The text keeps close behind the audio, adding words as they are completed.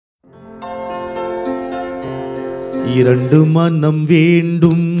இரண்டு மனம்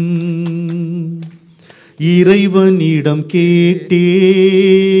வேண்டும் இறைவனிடம்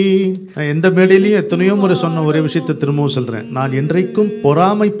கேட்டேன். எந்த மேடையிலையும் எத்தனையோ முறை சொன்ன ஒரே விஷயத்தை திரும்பவும் சொல்றேன். நான் என்றைக்கும்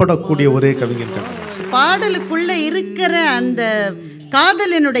பொறாமைப்படக்கூடிய ஒரே கவிஞன் கண்ணதாசன். பாடலுக்குள்ள இருக்கிற அந்த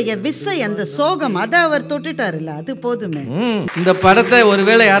காதலினுடைய விசை, அந்த சோகம், அதை அவர் தொட்டுட்டாருல்ல, அது போதுமே. இந்த படத்தை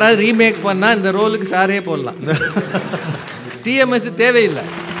ஒருவேளை யாராவது ரீமேக் பண்ணா இந்த ரோலுக்கு சாரே போடலாம். TMS தேவையில்லை.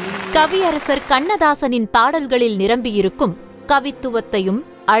 கவியரசர் கண்ணதாசனின் பாடல்களில் நிரம்பியிருக்கும் கவித்துவத்தையும்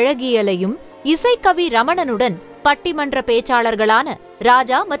அழகியலையும் இசைக்கவி ரமணனுடன் பட்டிமன்ற பேச்சாளர்களான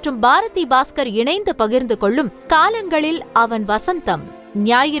ராஜா மற்றும் பாரதி பாஸ்கர் இணைந்து பகிர்ந்து கொள்ளும் காலங்களில் அவன் வசந்தம்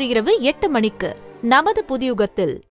ஞாயிறு இரவு 8 மணிக்கு நமது புதுயுகத்தில்.